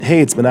Hey,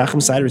 it's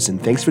Menachem Siderson.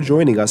 Thanks for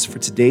joining us for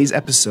today's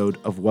episode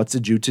of What's a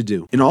Jew to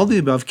Do. In all the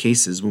above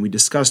cases, when we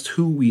discussed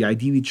who we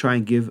ideally try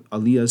and give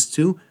aliyahs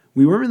to,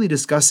 we weren't really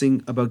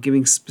discussing about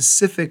giving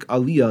specific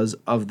aliyahs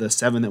of the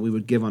 7 that we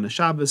would give on a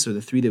Shabbos or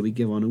the 3 that we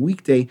give on a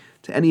weekday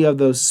to any of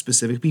those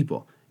specific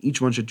people.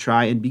 Each one should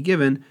try and be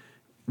given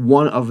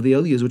one of the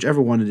aliyahs,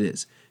 whichever one it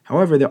is.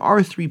 However, there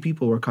are 3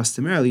 people where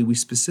customarily we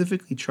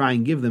specifically try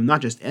and give them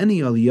not just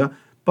any aliyah,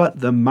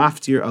 but the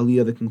maftir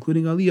aliyah, the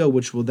concluding aliyah,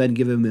 which will then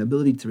give them the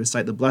ability to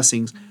recite the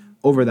blessings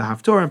over the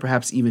haftorah and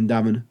perhaps even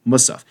daven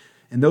musaf.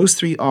 And those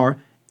 3 are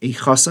a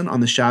chassan on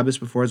the Shabbos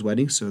before his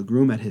wedding, so a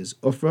groom at his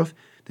ufraf,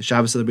 the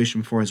Shabbos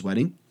celebration before his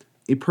wedding,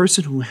 a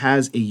person who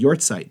has a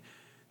yortzeit,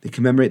 they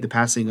commemorate the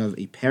passing of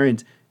a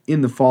parent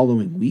in the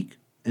following week,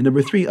 and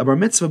number 3, a bar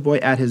mitzvah boy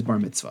at his bar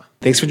mitzvah.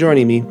 Thanks for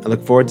joining me. I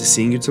look forward to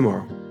seeing you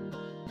tomorrow.